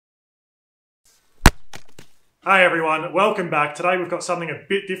Hey everyone, welcome back. Today we've got something a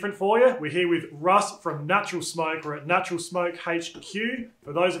bit different for you. We're here with Russ from Natural Smoke. We're at Natural Smoke HQ.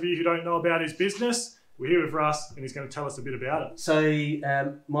 For those of you who don't know about his business, we're here with Russ and he's going to tell us a bit about it. So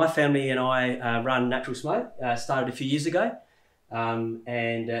my family and I run Natural Smoke. Started a few years ago.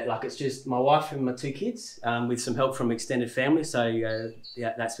 It's just my wife and my two kids with some help from extended family. So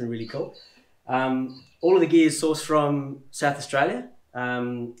yeah, that's been really cool. All of the gear is sourced from South Australia.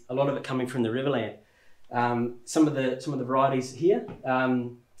 A lot of it coming from the Riverland. Some of the varieties here,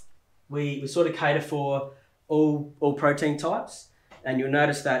 we sort of cater for all protein types, and you'll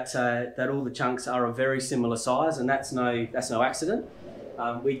notice that that all the chunks are a very similar size, and that's no accident.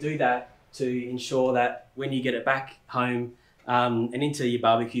 We do that to ensure that when you get it back home and into your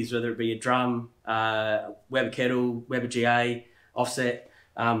barbecues, whether it be a drum, Weber kettle, Weber GA, offset,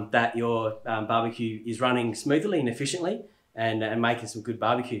 that your barbecue is running smoothly and efficiently, and making some good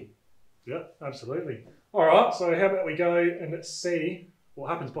barbecue. Yeah, absolutely. All right, so how about we go and let's see what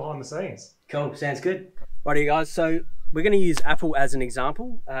happens behind the scenes. Cool, sounds good. Righty guys, so we're going to use apple as an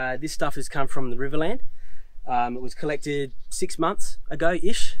example. This stuff has come from the Riverland. It was collected 6 months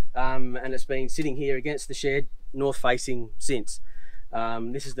ago-ish, and it's been sitting here against the shed, north facing since.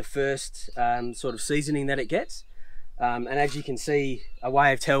 This is the first sort of seasoning that it gets. And as you can see, a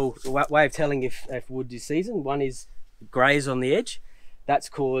way of telling if wood is seasoned, one is greys on the edge. That's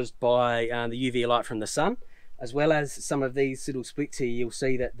caused by the UV light from the sun, as well as some of these little splits here. You'll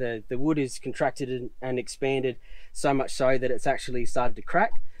see that the wood is contracted and expanded so much so that it's actually started to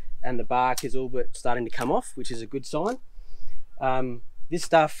crack, and the bark is all but starting to come off, which is a good sign. This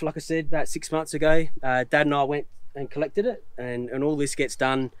stuff, like I said, about 6 months ago, Dad and I went and collected it, and all this gets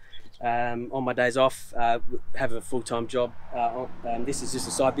done on my days off. Have a full-time job. This is just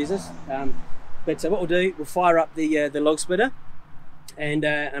a side business. But what we'll do, we'll fire up the log splitter, and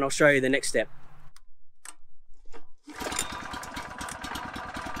I'll show you the next step.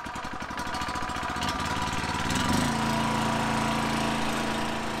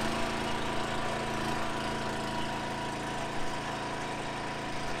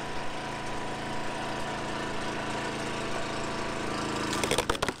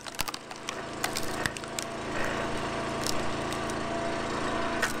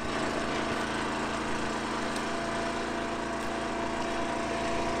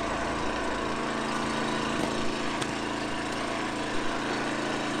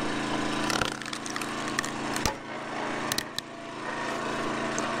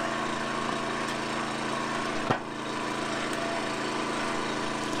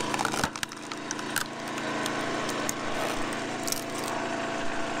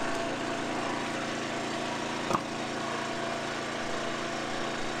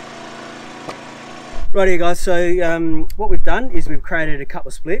 Righty guys, so what we've done is we've created a couple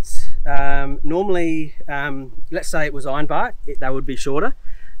of splits. Normally, let's say it was iron bark, they would be shorter.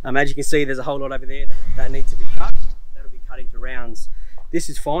 As you can see, there's a whole lot over there that need to be cut. That'll be cut into rounds. This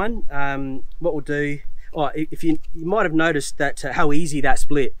is fine. What we'll do, if you might have noticed that how easy that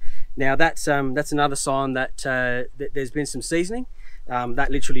split. Now that's another sign that, that there's been some seasoning.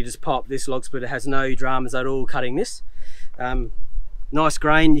 That literally just popped. This log splitter has no dramas at all cutting this. Nice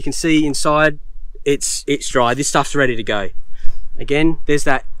grain. You can see inside. It's dry. This stuff's ready to go. Again, there's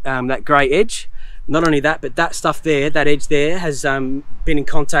that that grey edge. Not only that, but that stuff there, that edge there, has been in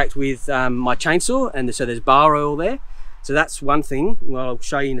contact with my chainsaw, and so there's bar oil there. So that's one thing. Well, I'll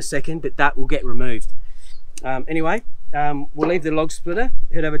show you in a second, but that will get removed. Anyway, we'll leave the log splitter,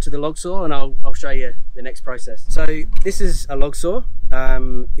 head over to the log saw, and I'll show you the next process. So this is a log saw.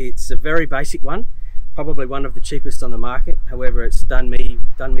 It's a very basic one. Probably one of the cheapest on the market. However, it's done me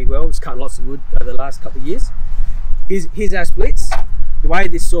well. It's cut lots of wood over the last couple of years. Here's our splits. The way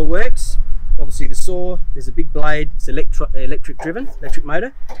this saw works, obviously the saw, there's a big blade. It's electric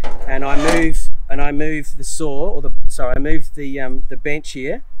motor, and I move the saw, I move the bench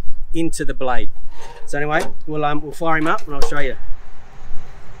here into the blade. So anyway, we'll fire him up and I'll show you.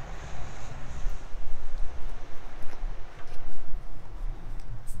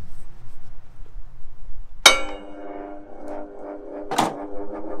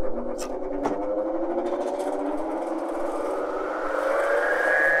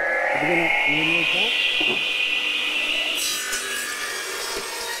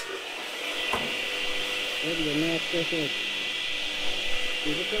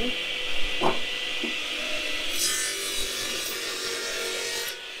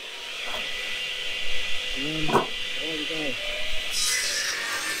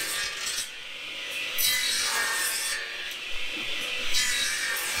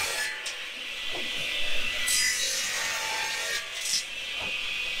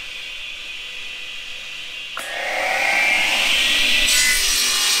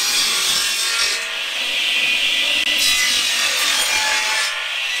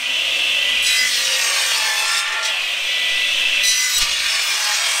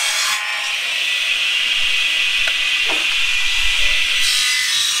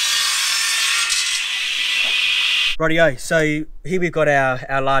 Rightio, so here we've got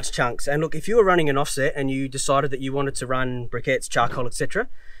our large chunks, and look, if you were running an offset and you decided that you wanted to run briquettes, charcoal, etc.,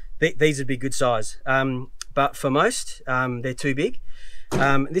 these would be good size, but for most they're too big.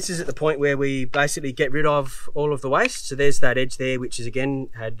 This is at the point where we basically get rid of all of the waste. So there's that edge there, which is again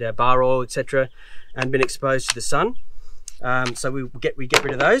had bar oil, etc., and been exposed to the sun. So we get rid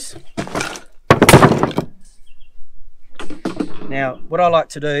of those. Now, what I like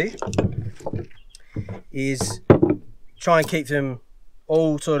to do is try and keep them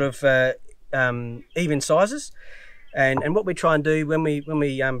all sort of even sizes. And what we try and do when we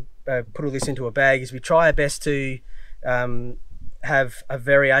put all this into a bag is we try our best to have a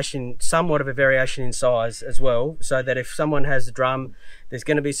variation, somewhat of a variation in size as well, so that if someone has a drum, there's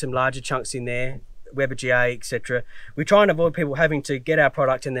going to be some larger chunks in there, Weber GA, etc. We try and avoid people having to get our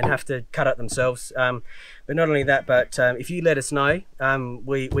product and then have to cut it themselves. But not only that, but if you let us know,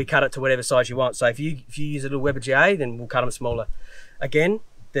 we cut it to whatever size you want. So if you use a little Weber GA, then we'll cut them smaller. Again,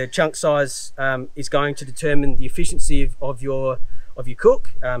 the chunk size is going to determine the efficiency of your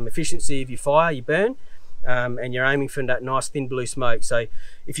cook, efficiency of your fire, your burn. And you're aiming for that nice thin blue smoke. So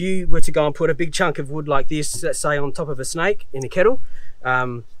if you were to go and put a big chunk of wood like this, let's say on top of a snake in a kettle,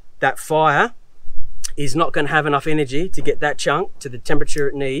 that fire is not going to have enough energy to get that chunk to the temperature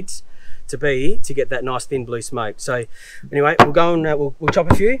it needs to be to get that nice thin blue smoke. So anyway, we'll go and we'll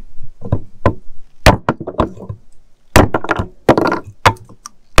chop a few.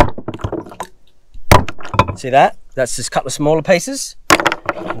 See that? That's just a couple of smaller pieces.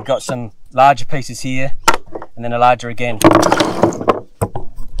 We've got some larger pieces here, and then a larger again.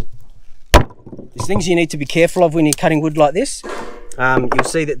 There's things you need to be careful of when you're cutting wood like this. You'll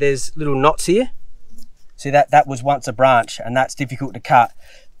see that there's little knots here. See that was once a branch, and that's difficult to cut.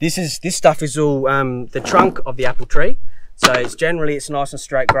 This stuff is all the trunk of the apple tree, so it's nice and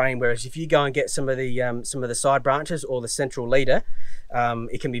straight grain. Whereas if you go and get some of the side branches or the central leader,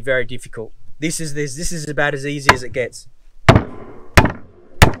 it can be very difficult. This is about as easy as it gets.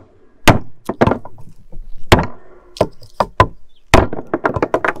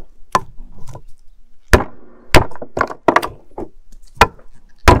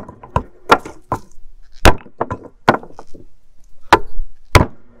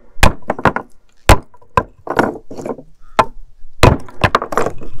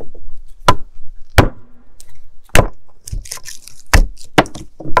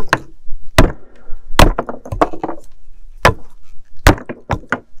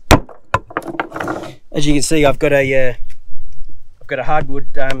 As you can see, I've got a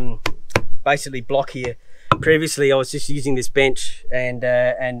hardwood basically block here. Previously, I was just using this bench, and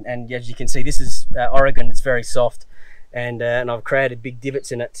as you can see, this is Oregon. It's very soft, and I've created big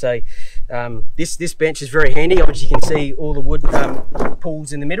divots in it. So this bench is very handy. As you can see, all the wood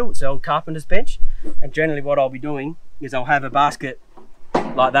pulls in the middle. It's an old carpenter's bench, and generally what I'll be doing is I'll have a basket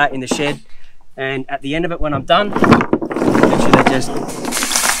like that in the shed, and at the end of it, when I'm done, literally just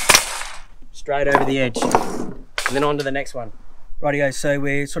straight over the edge and then on to the next one. Rightio, so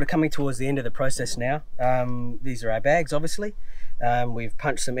we're sort of coming towards the end of the process now. These are our bags, obviously. We've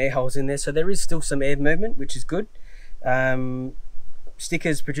punched some air holes in there, so there is still some air movement, which is good.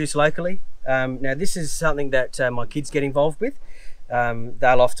 Stickers produced locally. Now this is something that my kids get involved with.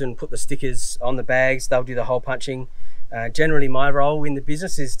 They'll often put the stickers on the bags, they'll do the hole punching. Generally my role in the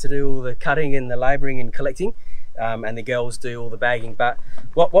business is to do all the cutting and the labouring and collecting. And the girls do all the bagging. But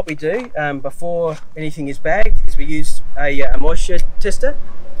what we do before anything is bagged is we use a moisture tester,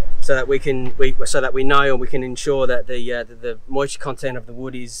 so that we know, and we can ensure that the moisture content of the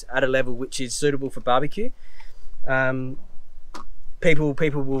wood is at a level which is suitable for barbecue. People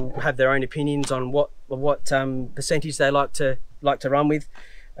will have their own opinions on what percentage they like to run with.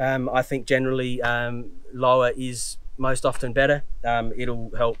 I think generally lower is most often better.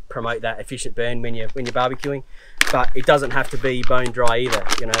 It'll help promote that efficient burn when you're barbecuing, but it doesn't have to be bone dry either.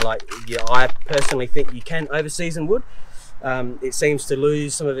 You know, I personally think you can over season wood. It seems to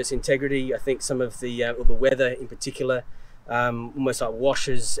lose some of its integrity. I think some of the weather in particular almost like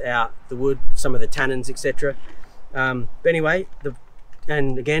washes out the wood, some of the tannins, etc. But anyway,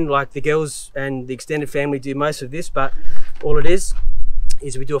 and again, like the girls and the extended family do most of this, but all it is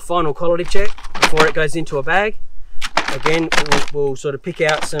we do a final quality check before it goes into a bag. Again, we'll sort of pick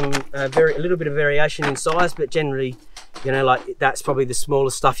out some a little bit of variation in size, but generally, you know, like that's probably the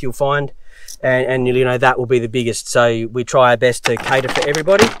smallest stuff you'll find, and you know that will be the biggest. So we try our best to cater for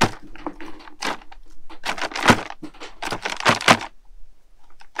everybody.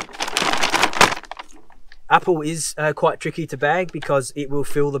 Apple is quite tricky to bag because it will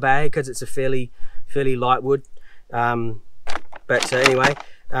fill the bag because it's a fairly light wood. But anyway,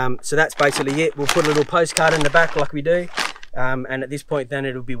 So that's basically it. We'll put a little postcard in the back like we do, and at this point then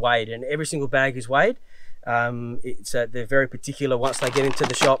it'll be weighed, and every single bag is weighed. They're very particular once they get into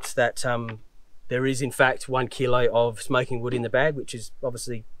the shops that there is in fact 1 kilo of smoking wood in the bag, which is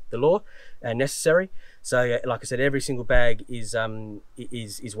obviously the law and necessary. So like I said, every single bag is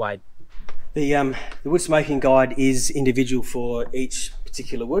weighed. The wood smoking guide is individual for each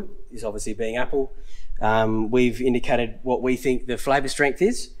particular wood, is obviously being apple. We've indicated what we think the flavour strength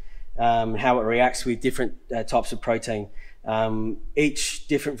is, how it reacts with different types of protein. Each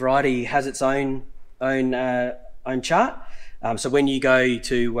different variety has its own chart. So when you go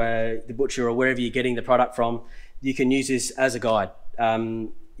to the butcher or wherever you're getting the product from, you can use this as a guide.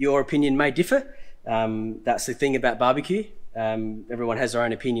 Your opinion may differ. That's the thing about barbecue. Everyone has their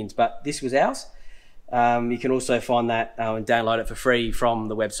own opinions, but this was ours. You can also find that and download it for free from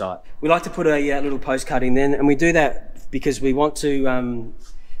the website. We like to put a little postcard in then, and we do that because we want to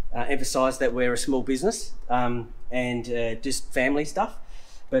emphasise that we're a small business and just family stuff.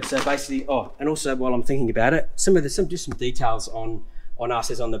 But basically, and also while I'm thinking about it, just some details on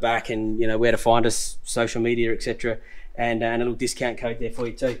us is on the back, and where to find us, social media, etc., and a little discount code there for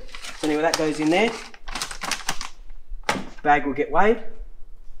you too. So anyway, that goes in there. Bag will get weighed.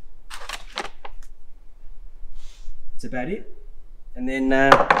 That's about it. And then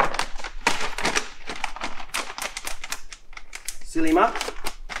seal him up.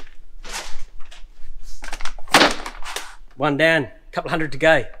 One down, a couple hundred to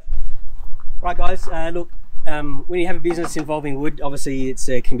go. Right guys, look, when you have a business involving wood, obviously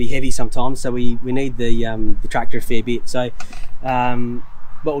it can be heavy sometimes, so we need the tractor a fair bit. So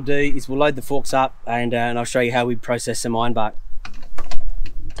what we'll do is we'll load the forks up, and I'll show you how we process some ironbark.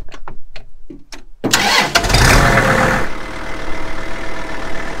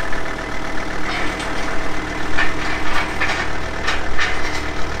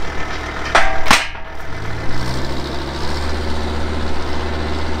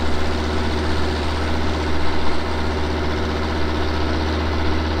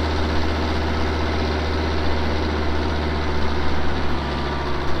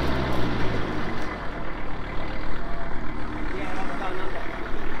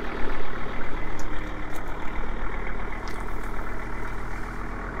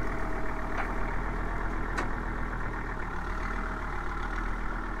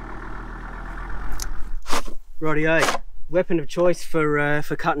 Rightio, weapon of choice for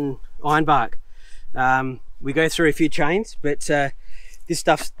cutting ironbark. We go through a few chains, but this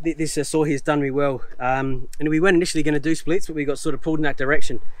saw here has done me well. And we weren't initially going to do splits, but we got sort of pulled in that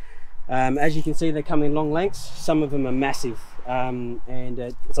direction. As you can see, they come in long lengths. Some of them are massive, and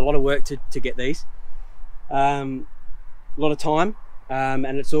it's a lot of work to get these. A lot of time, and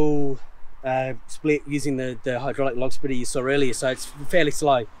it's all split using the hydraulic log splitter you saw earlier, so it's fairly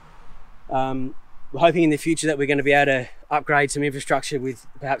slow. We're hoping in the future that we're going to be able to upgrade some infrastructure with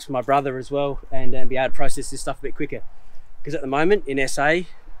perhaps my brother as well, and be able to process this stuff a bit quicker. Because at the moment in SA,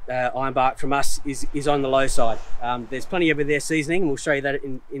 ironbark from us is on the low side. There's plenty over there seasoning, and we'll show you that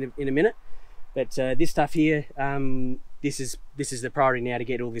in a minute. But this stuff here, this is the priority now to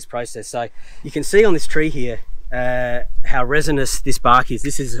get all this processed. So you can see on this tree here how resinous this bark is.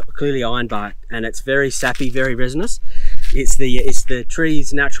 This is clearly ironbark, and it's very sappy, very resinous. It's the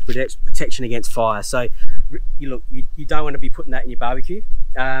tree's natural protection against fire. So you don't want to be putting that in your barbecue.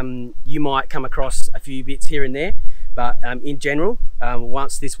 You might come across a few bits here and there, but in general,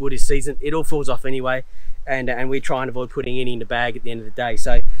 once this wood is seasoned, it all falls off anyway, and we try and avoid putting any in the bag at the end of the day.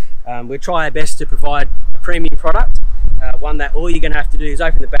 So we try our best to provide a premium product, one that all you're going to have to do is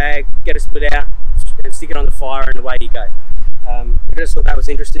open the bag, get it split out, and stick it on the fire, and away you go. I just thought that was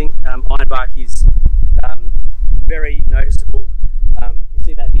interesting. Ironbark is very noticeable. You can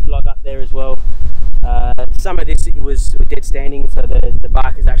see that big log up there as well. Some of this it was dead standing, so the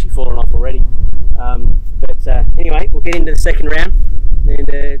bark has actually fallen off already. But anyway, we'll get into the second round and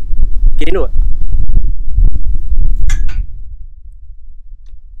get into it.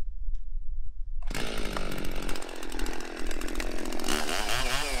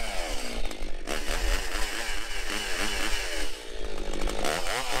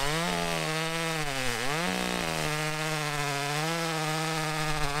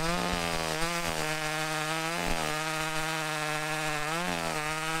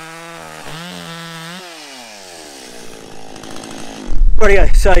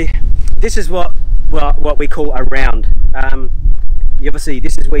 Rightio, so this is what we call a round. Obviously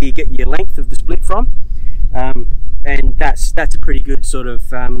this is where you get your length of the split from, and that's a pretty good sort of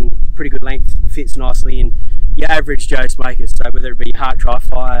pretty good length. Fits nicely in your average Joe smokers. So whether it be Hark Dry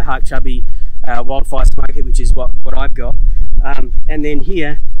Fire, Hark Chubby, Wildfire smoker, which is what I've got, And then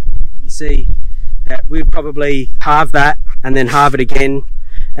here you see that we'll probably halve that and then halve it again,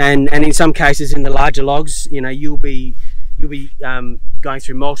 and in some cases in the larger logs, you know, you'll be going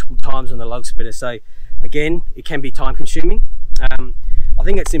through multiple times on the log splitter. So again, it can be time consuming. I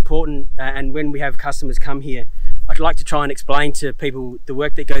think it's important, and when we have customers come here, I'd like to try and explain to people the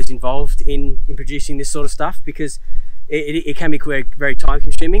work that goes involved in producing this sort of stuff, because it can be very, very time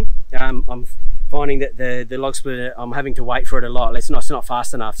consuming. I'm finding that the log splitter, I'm having to wait for it a lot. It's not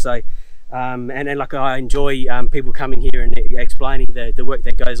fast enough. So and like, I enjoy people coming here and explaining the work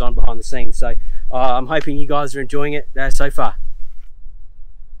that goes on behind the scenes. So I'm hoping you guys are enjoying it so far.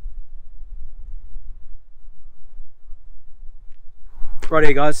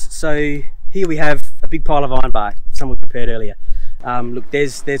 Righto guys, so here we have a big pile of iron bark, someone prepared earlier. Look,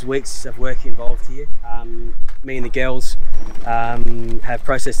 there's weeks of work involved here. Me and the girls have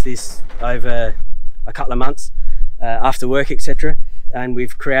processed this over a couple of months after work, etc. And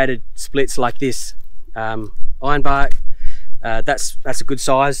we've created splits like this. Iron bark, that's a good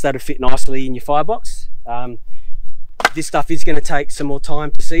size, that'll fit nicely in your firebox. This stuff is going to take some more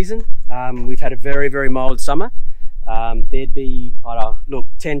time to season. We've had a very, very mild summer. There'd be, I don't know, look,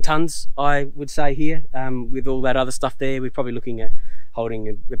 10 tons I would say here. With all that other stuff there, we're probably looking at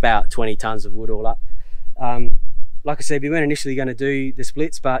holding about 20 tons of wood all up. Like I said, we weren't initially going to do the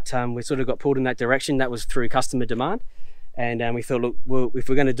splits, but we sort of got pulled in that direction. That was through customer demand, and we thought, look, if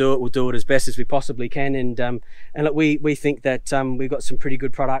we're going to do it, we'll do it as best as we possibly can. And look, we think that we've got some pretty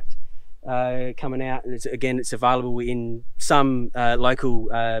good product coming out, and it's available in some local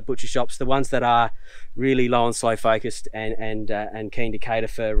butcher shops, the ones that are really low and slow focused and keen to cater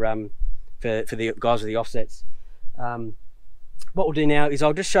for the guys with the offsets. What we'll do now is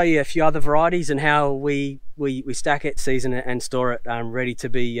I'll just show you a few other varieties and how we stack it, season it, and store it ready to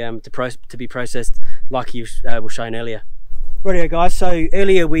be processed like you were shown earlier. Rightio guys, so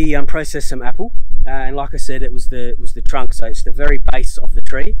earlier we processed some apple, and like I said, it was the trunk, so it's the very base of the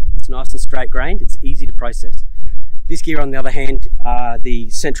tree. It's nice and straight grained, it's easy to process. This gear on the other hand are the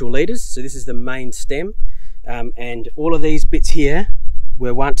central leaders, so this is the main stem, and all of these bits here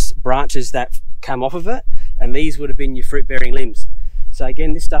were once branches that come off of it, and these would have been your fruit bearing limbs. So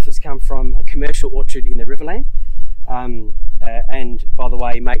again, this stuff has come from a commercial orchard in the Riverland, and by the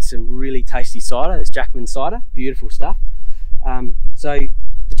way, makes some really tasty cider. It's Jackman cider, beautiful stuff. So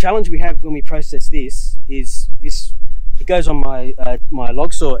the challenge we have when we process this is it goes on my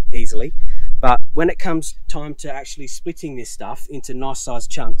log saw easily, but when it comes time to actually splitting this stuff into nice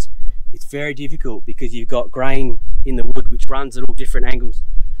sized chunks, it's very difficult because you've got grain in the wood which runs at all different angles,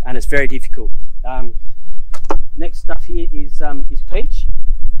 and it's very difficult. Next stuff here is peach,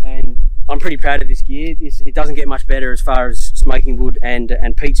 and I'm pretty proud of this gear. It doesn't get much better as far as smoking wood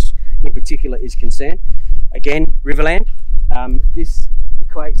and peach in particular is concerned. Again, Riverland. This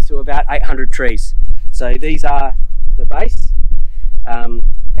equates to about 800 trees. So these are the base, and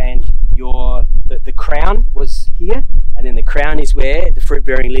the crown was here, and then the crown is where the fruit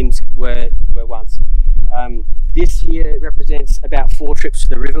bearing limbs were once. This here represents about 4 trips to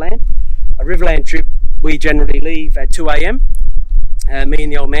the Riverland. A Riverland trip we generally leave at 2 AM, me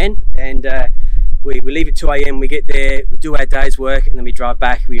and the old man, and we leave at 2 AM, we get there, we do our day's work, and then we drive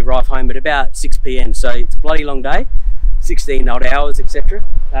back. We arrive home at about 6 PM, so it's a bloody long day, 16 odd hours, etc.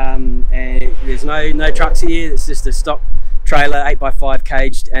 And there's no trucks here, it's just a stock trailer, 8x5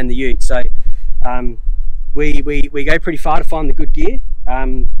 caged, and the ute. So we go pretty far to find the good gear.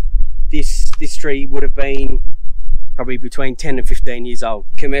 This tree would have been probably between 10 and 15 years old,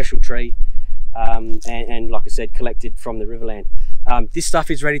 commercial tree, and like I said, collected from the Riverland. This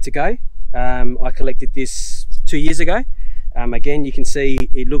stuff is ready to go. I collected this 2 years ago. Again, you can see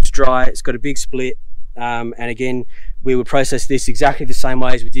it looks dry, it's got a big split, and again, we would process this exactly the same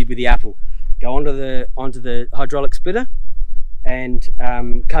way as we did with the apple. Go onto the hydraulic splitter and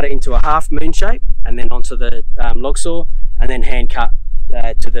cut it into a half moon shape, and then onto the log saw, and then hand cut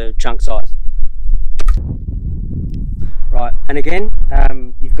to the chunk size. Right, and again,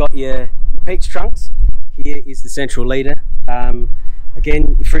 you've got your peach trunks. Here is the central leader.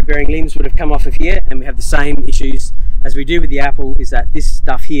 Again, your fruit bearing limbs would have come off of here, and we have the same issues as we do with the apple, is that this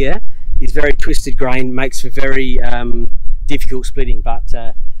stuff here is very twisted grain, makes for very difficult splitting, but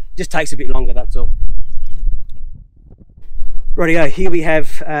just takes a bit longer, that's all. Rightio, here we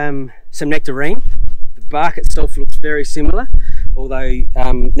have some nectarine. The bark itself looks very similar, although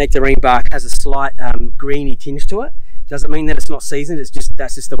nectarine bark has a slight greeny tinge to it. Doesn't mean that it's not seasoned,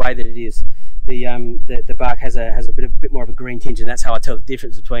 that's just the way that it is. The bark has a bit more of a green tinge, and that's how I tell the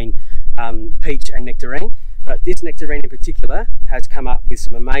difference between peach and nectarine. But this nectarine in particular has come up with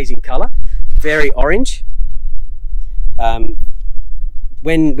some amazing colour, very orange,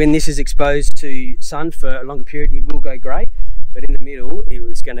 When this is exposed to sun for a longer period, it will go grey, but in the middle it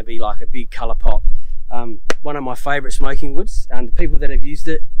was going to be like a big colour pop. One of my favourite smoking woods, and the people that have used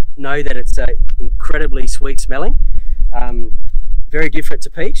it know that it's incredibly sweet smelling. Very different to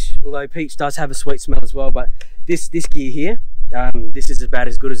peach, although peach does have a sweet smell as well, but this gear here, this is about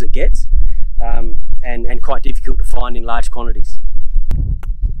as good as it gets, and quite difficult to find in large quantities.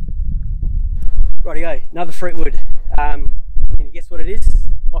 Rightio, another fruit wood. Can you guess what it is?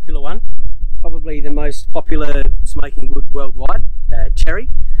 Popular one. Probably the most popular smoking wood worldwide, cherry,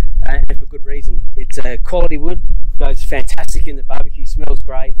 and for good reason. It's a quality wood, goes fantastic in the barbecue, smells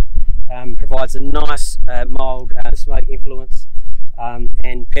great, provides a nice mild smoke influence,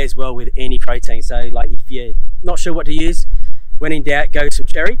 and pairs well with any protein. So like if you're not sure what to use, when in doubt, go with some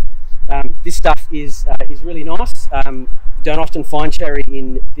cherry. This stuff is really nice. You don't often find cherry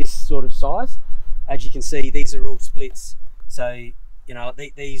in this sort of size. As you can see, these are all splits. So you know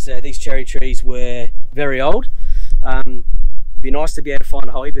these cherry trees were very old. It'd be nice to be able to find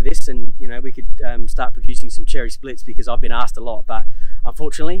a whole heap of this, and you know we could start producing some cherry splits, because I've been asked a lot, but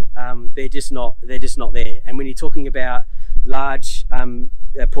unfortunately they're just not there. And when you're talking about large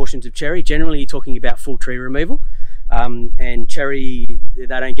portions of cherry, generally you're talking about full tree removal, and cherry, they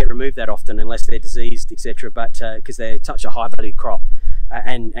don't get removed that often unless they're diseased, etc., but because they're such a high value crop,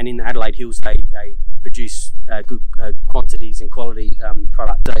 and in the Adelaide Hills they produce good quantities and quality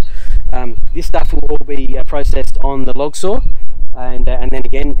product. So this stuff will all be processed on the log saw, and then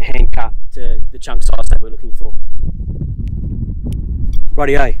again hand cut to the chunk size that we're looking for.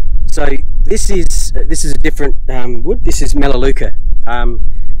 Rightio. So this is a different wood. This is Melaleuca.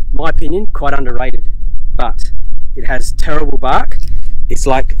 My opinion, quite underrated, but it has terrible bark.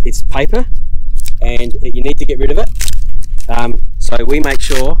 It's paper, and you need to get rid of it. So we make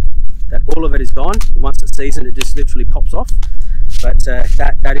sure that all of it is gone. Once it's seasoned, it just literally pops off. But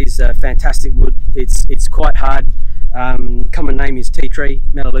that is a fantastic wood. It's quite hard. Common name is tea tree,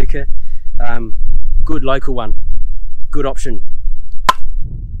 Melaleuca. Good local one, good option.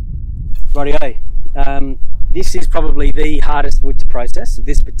 Rightio. This is probably the hardest wood to process.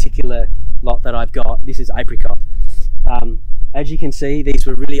 This particular lot that I've got, this is apricot. As you can see, these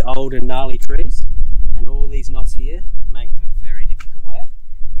were really old and gnarly trees, and all these knots here make for very difficult work.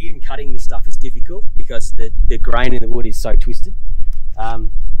 Even cutting this stuff is difficult because the grain in the wood is so twisted.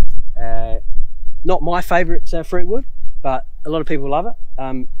 Not my favourite fruit wood, but a lot of people love it.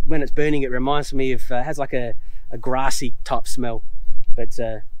 When it's burning, it reminds me of, has like a grassy type smell. But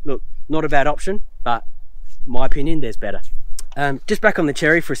look, not a bad option, but in my opinion, there's better. Just back on the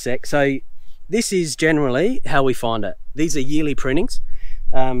cherry for a sec. So this is generally how we find it. These are yearly prunings.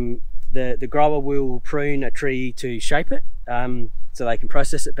 The grower will prune a tree to shape it, so they can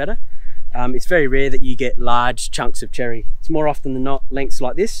process it better. It's very rare that you get large chunks of cherry. It's more often than not lengths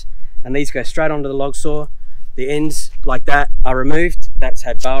like this, and these go straight onto the log saw. The ends like that are removed. That's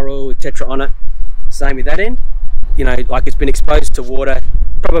had bar oil, etc. on it. Same with that end. You know, like it's been exposed to water,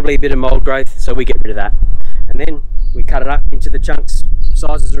 probably a bit of mold growth, so we get rid of that. And then we cut it up into the chunks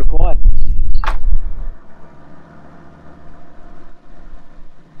sizes required.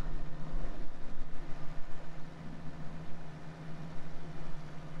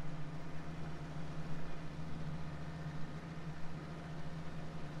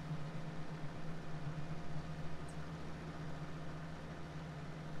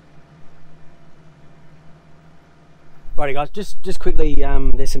 Righty guys, just quickly,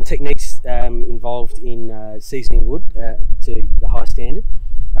 there's some techniques involved in seasoning wood to the high standard.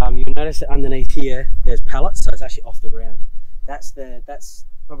 You'll notice that underneath here there's pallets, so it's actually off the ground. That's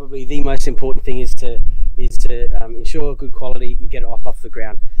probably the most important thing, is to ensure good quality. You get it off the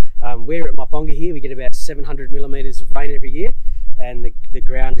ground. We're at Maiponga here. We get about 700 millimeters of rain every year, and the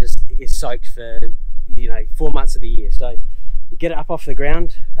ground is soaked for 4 months of the year. So we get it up off the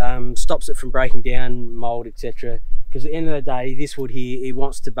ground, stops it from breaking down, mold, etc. Because at the end of the day, this wood here, it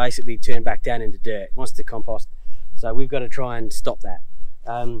wants to basically turn back down into dirt, it wants to compost. So we've got to try and stop that.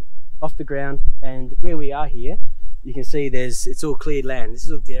 Off the ground, and where we are here, you can see it's all cleared land. This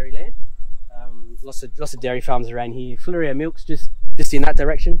is all dairy land. Lots of dairy farms around here. Fleurier Milk's just in that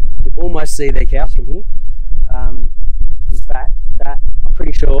direction. You can almost see their cows from here. In fact, I'm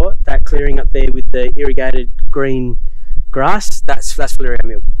pretty sure that clearing up there with the irrigated green grass, that's Fleurier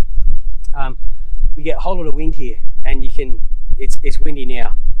Milk. We get a whole lot of wind here, and it's windy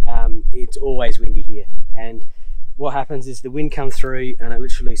now. It's always windy here, and what happens is the wind comes through and it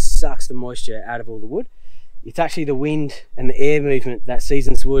literally sucks the moisture out of all the wood. It's actually the wind and the air movement that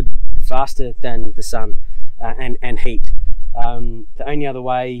seasons wood faster than the sun and heat. The only other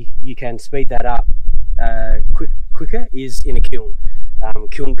way you can speed that up quicker is in a kiln,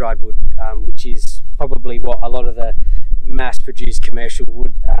 kiln dried wood, which is probably what a lot of the mass produced commercial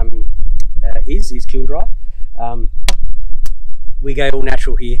wood is kiln dry. We go all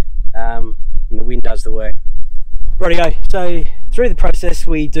natural here, and the wind does the work. Rightio, so through the process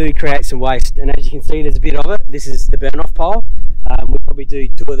we do create some waste, and as you can see there's a bit of it. This is the burn off pile. We probably do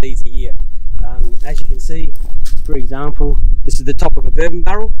 2 of these a year. As you can see, for example, this is the top of a bourbon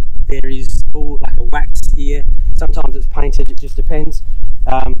barrel. There is all like a wax here. Sometimes it's painted, it just depends.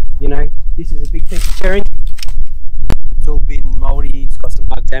 You know, this is a big piece of cherry. It's all been mouldy, it's got some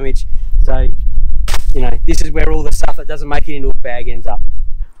bug damage. So, you know, this is where all the stuff that doesn't make it into a bag ends up.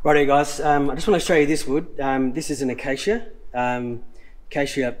 Righto guys, I just want to show you this wood. This is an acacia,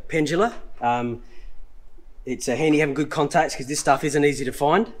 acacia pendula. It's handy having good contacts because this stuff isn't easy to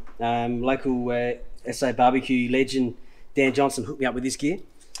find. Local SA barbecue legend Dan Johnson hooked me up with this gear.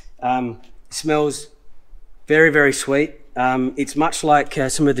 Smells very, very sweet. It's much like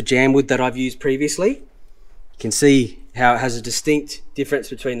some of the jam wood that I've used previously. You can see how it has a distinct difference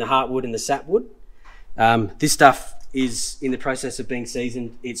between the heartwood and the sapwood. This stuff is in the process of being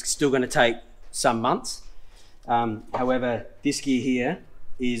seasoned. It's still going to take some months. However, this gear here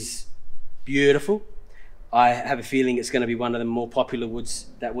is beautiful. I have a feeling it's going to be one of the more popular woods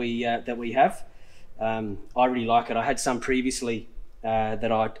that we have. I really like it. I had some previously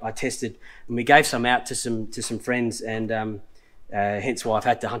that I tested, and we gave some out to some friends, and hence why I've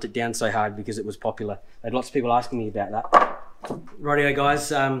had to hunt it down so hard, because it was popular. I had lots of people asking me about that. Rightio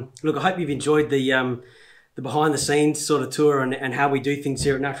guys, look, I hope you've enjoyed the behind the scenes sort of tour and how we do things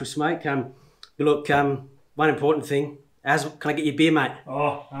here at Natural Smoke. Look, one important thing, can I get your beer, mate?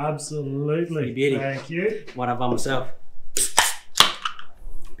 Oh, absolutely. Beauty. Thank you. One up by myself.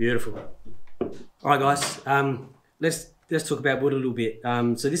 Beautiful. All right, guys. Let's talk about wood a little bit.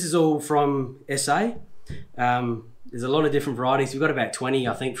 So this is all from SA. There's a lot of different varieties. We've got about 20,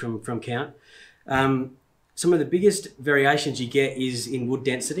 I think, from count. Some of the biggest variations you get is in wood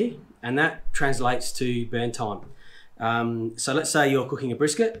density, and that translates to burn time. So let's say you're cooking a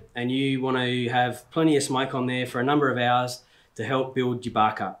brisket and you want to have plenty of smoke on there for a number of hours to help build your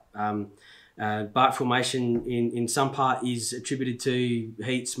bark up. Bark formation in some part is attributed to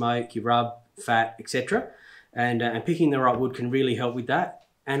heat, smoke, your rub, fat, etc. And picking the right wood can really help with that,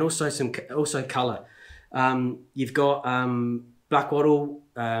 and also colour. You've got black wattle,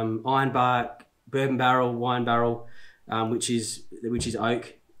 iron bark, bourbon barrel, wine barrel, which is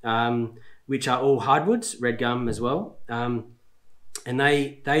oak. Which are all hardwoods, red gum as well, and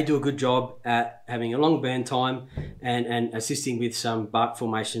they do a good job at having a long burn time and assisting with some bark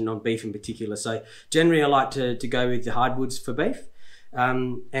formation on beef in particular. So generally I like to go with the hardwoods for beef,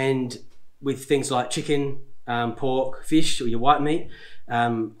 and with things like chicken, pork, fish, or your white meat,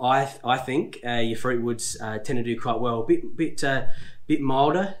 I think your fruitwoods tend to do quite well. Bit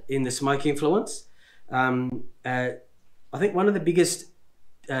milder in the smoke influence. I think one of the biggest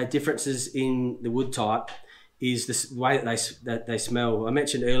differences in the wood type is the way that they smell. I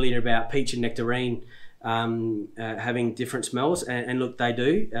mentioned earlier about peach and nectarine having different smells, and look, they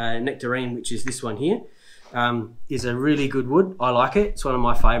do. Nectarine, which is this one here, is a really good wood. I like it. It's one of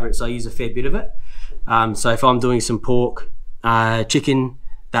my favourites. I use a fair bit of it. So if I'm doing some pork, chicken,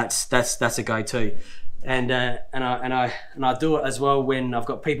 that's a go-to. And I do it as well when I've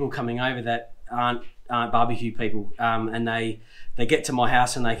got people coming over that aren't barbecue people, and they get to my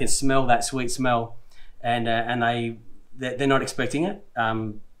house and they can smell that sweet smell, and they're not expecting it.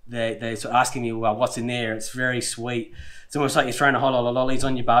 They're sort of asking me, well, what's in there? It's very sweet. It's almost like you're throwing a whole lot of lollies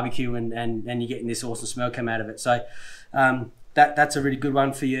on your barbecue, and you're getting this awesome smell come out of it. So that's a really good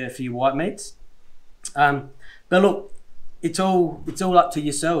one for your white meats. But look, it's all up to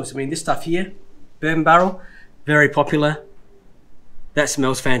yourselves. I mean, this stuff here, bourbon barrel, very popular. That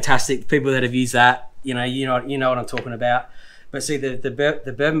smells fantastic. People that have used that, you know what I'm talking about. But see, the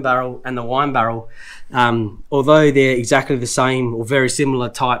bourbon barrel and the wine barrel, although they're exactly the same or very similar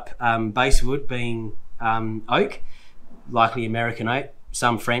type base wood, being oak, likely American oak,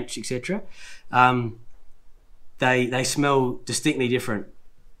 some French, etc., they smell distinctly different.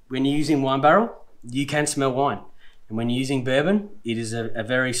 When you're using wine barrel, you can smell wine, and when you're using bourbon, it is a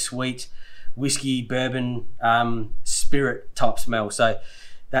very sweet whiskey, bourbon, spirit type smell. So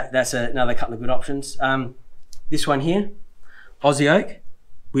that's another couple of good options. This one here, Aussie oak,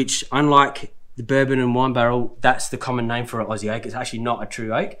 which, unlike the bourbon and wine barrel, that's the common name for an Aussie oak. It's actually not a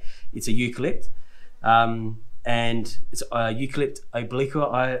true oak. It's a eucalypt, and it's a eucalypt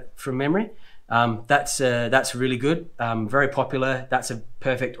obliqua from memory. That's really good, very popular. That's a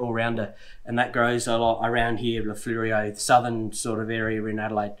perfect all-rounder, and that grows a lot around here, La Fleurieu, the southern sort of area in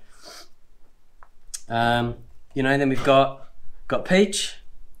Adelaide. You know, then we've got peach.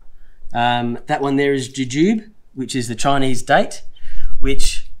 That one there is jujube, which is the Chinese date,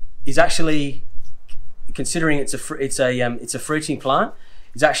 which is actually, considering it's a fruiting plant,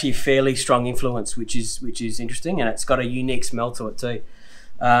 it's actually a fairly strong influence, which is interesting, and it's got a unique smell to it too.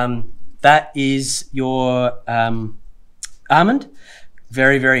 That is your almond,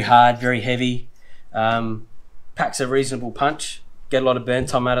 very, very hard, very heavy, packs a reasonable punch, get a lot of burn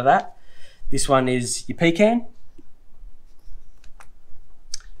time out of that. This one is your pecan.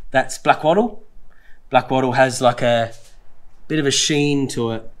 That's black wattle. Black wattle has like a bit of a sheen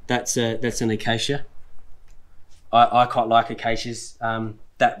to it. That's an acacia. I quite like acacias.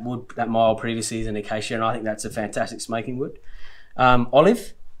 That mile previously is an acacia, and I think that's a fantastic smoking wood.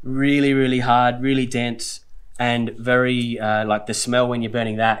 Olive, really, really hard, really dense, and very like the smell when you're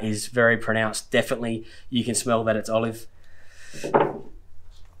burning that is very pronounced. Definitely, you can smell that it's olive.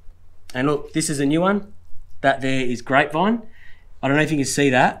 And look, this is a new one. That there is grapevine. I don't know if you can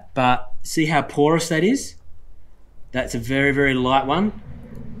see that, but see how porous that is? That's a very, very light one.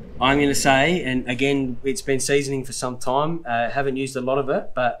 I'm going to say, and again, it's been seasoning for some time. Haven't used a lot of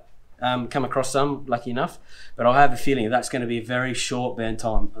it, but come across some, lucky enough. But I have a feeling that's going to be a very short burn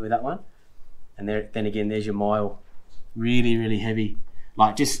time with that one. And then again, there's your mile. Really, really heavy.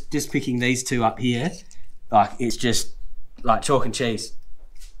 Like just picking these two up here, like it's just like chalk and cheese.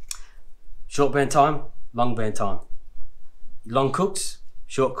 Short burn time, long burn time. Long cooks,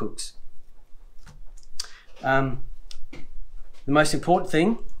 short cooks. The most important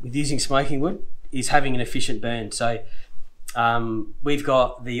thing with using smoking wood is having an efficient burn. So we've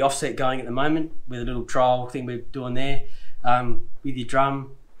got the offset going at the moment with a little trial thing we're doing there. With your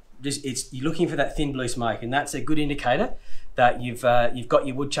drum, you're looking for that thin blue smoke, and that's a good indicator that you've got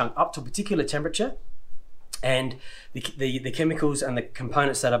your wood chunk up to a particular temperature, and the chemicals and the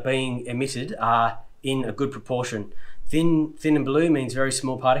components that are being emitted are in a good proportion. Thin and blue means very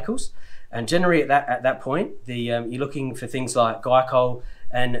small particles, and generally at that point, you're looking for things like glycol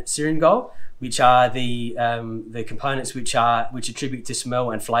and syringol, which are the components which attribute to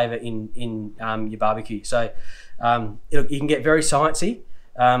smell and flavour in your barbecue. So you can get very sciencey.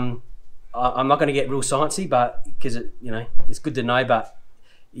 I'm not going to get real sciencey, but because it's good to know, but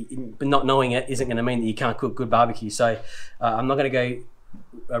not knowing it isn't going to mean that you can't cook good barbecue. So I'm not going to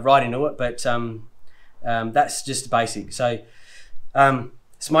go right into it, but that's just basic. So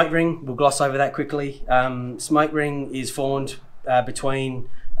smoke ring, we'll gloss over that quickly. Smoke ring is formed between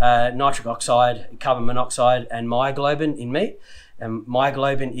nitric oxide, carbon monoxide, and myoglobin in meat.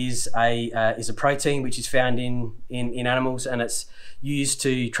 Myoglobin is a protein which is found in animals, and it's used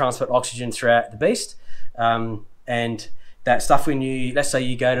to transport oxygen throughout the beast. And that stuff, let's say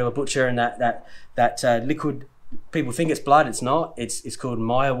you go to a butcher and that liquid, people think it's blood, it's not. It's called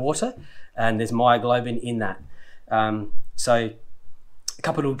myo water, and there's myoglobin in that. So a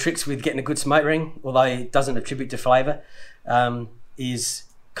couple of little tricks with getting a good smoke ring, although it doesn't attribute to flavour, is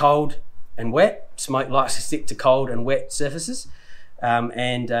cold and wet. Smoke likes to stick to cold and wet surfaces.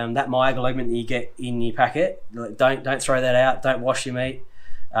 And that myoglobin that you get in your packet, don't throw that out. Don't wash your meat.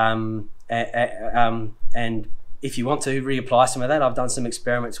 And if you want to reapply some of that, I've done some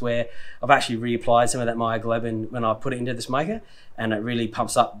experiments where I've actually reapplied some of that myoglobin when I put it into the smoker, and it really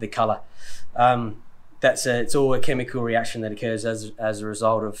pumps up the colour. It's all a chemical reaction that occurs as a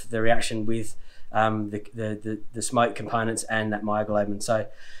result of the reaction with the smoke components and that myoglobin. So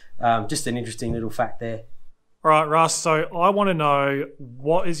just an interesting little fact there. All right, Russ, so I want to know,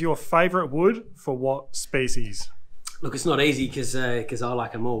 what is your favourite wood for what species? Look, it's not easy because I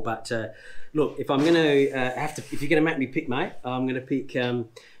like them all, but look, if I'm going to if you're going to make me pick, mate, I'm going to pick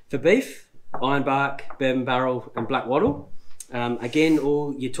for beef, ironbark, bourbon barrel, and black wattle. Again,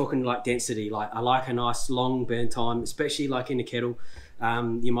 all you're talking like density. Like I like a nice long burn time, especially like in a kettle.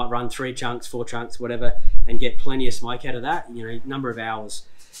 You might run 3 chunks, 4 chunks, whatever, and get plenty of smoke out of that. Number of hours.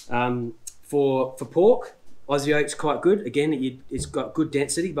 For pork, Aussie oak's quite good. Again, it's got good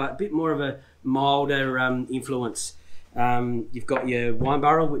density, but a bit more of a milder influence. You've got your wine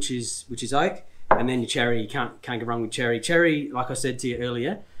barrel, which is oak, and then your cherry. You can't go wrong with cherry. Cherry, like I said to you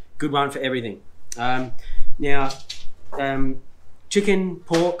earlier, good one for everything. Now, chicken,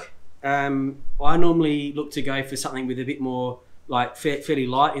 pork, I normally look to go for something with a bit more like fairly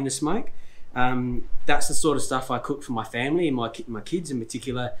light in the smoke. That's the sort of stuff I cook for my family and my kids in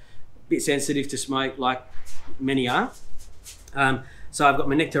particular. A bit sensitive to smoke, like many are. So I've got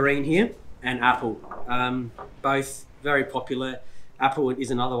my nectarine here and apple, both very popular. Apple is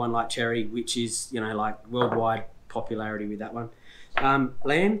another one like cherry, which is like worldwide popularity with that one.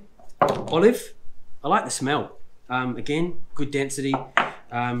 Lamb, olive, I like the smell. Again, good density.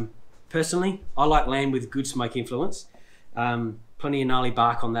 personally, I like lamb with good smoke influence. Plenty of gnarly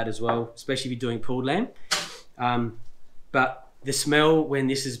bark on that as well, especially if you're doing pulled lamb. But the smell when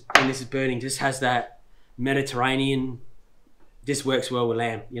this is burning just has that Mediterranean. This works well with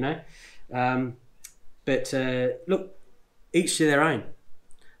lamb, you know. But look, each to their own.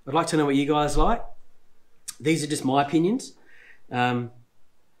 I'd like to know what you guys like. These are just my opinions. Let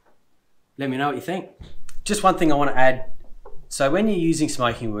me know what you think. Just one thing I want to add. So when you're using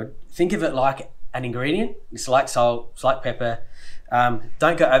smoking wood, think of it like an ingredient. It's like salt, it's like pepper.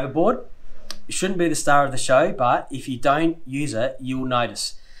 Don't go overboard. It shouldn't be the star of the show, but if you don't use it, you'll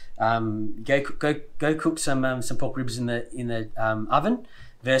notice. Go cook some pork ribs in the oven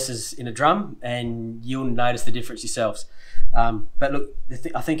versus in a drum, and you'll notice the difference yourselves. But look,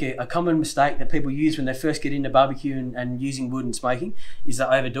 I think a common mistake that people use when they first get into barbecue and using wood and smoking is they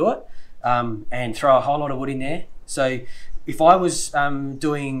overdo it and throw a whole lot of wood in there. So if I was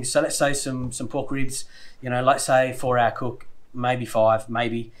doing, so let's say some pork ribs, you know, let's say 4-hour cook, maybe 5,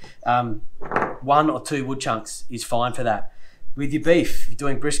 maybe 1 or 2 wood chunks is fine for that. With your beef, if you're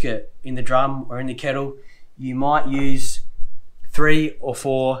doing brisket in the drum or in the kettle, you might use 3 or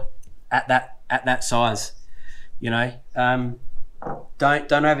 4 at that size. You know,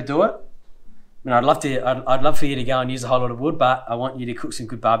 don't overdo it. I mean, I'd love for you to go and use a whole lot of wood, but I want you to cook some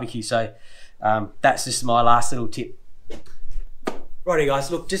good barbecue. So that's just my last little tip. Righty guys,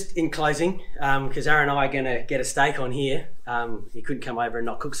 look, just in closing, because Aaron and I are gonna get a steak on here. He couldn't come over and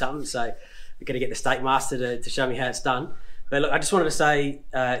not cook something, so we're gonna get the steak master to show me how it's done. But look, I just wanted to say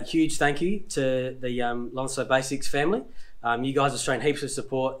a huge thank you to the Lonslow Basics family. You guys have shown heaps of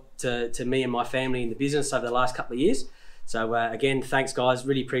support to me and my family in the business over the last couple of years. So again, thanks guys,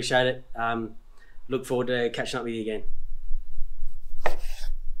 really appreciate it. Look forward to catching up with you again.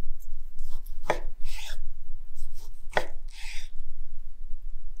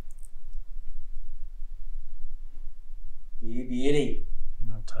 You beauty.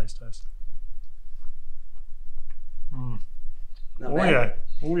 No, taste. Not Oh bad. yeah,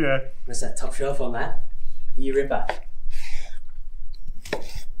 oh yeah. There's that top shelf on that. You ripper.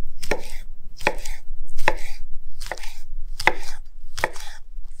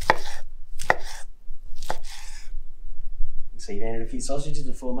 So you handed a few sausages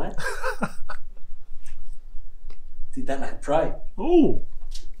before, mate. Did that like a pro. Ooh,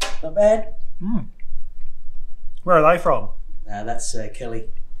 Not bad. where are they from? That's Kelly.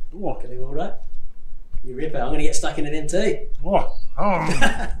 Oh, Kelly Waldo. You ripper. I'm going to get stuck into them too. oh. All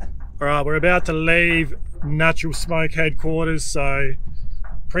right, we're about to leave Natural Smoke headquarters, so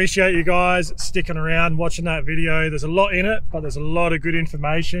appreciate you guys sticking around watching that video. There's a lot in it, but there's a lot of good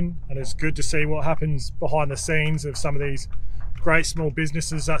information, and it's good to see what happens behind the scenes of some of these great small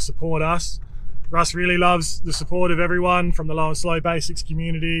businesses that support us. Russ really loves the support of everyone from the Low and Slow Basics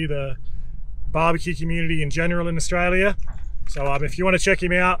community, the barbecue community in general in Australia. So if you want to check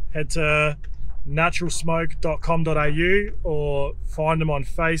him out, head to naturalsmoke.com.au or find them on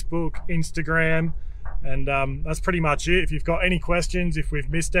Facebook, Instagram, and that's pretty much it. If you've got any questions, if we've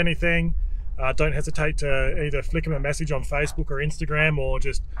missed anything, don't hesitate to either flick them a message on Facebook or Instagram, or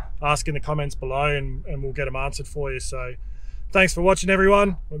just ask in the comments below and we'll get them answered for you. So thanks for watching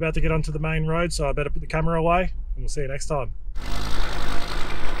everyone. We're about to get onto the main road, so I better put the camera away, and we'll see you next time.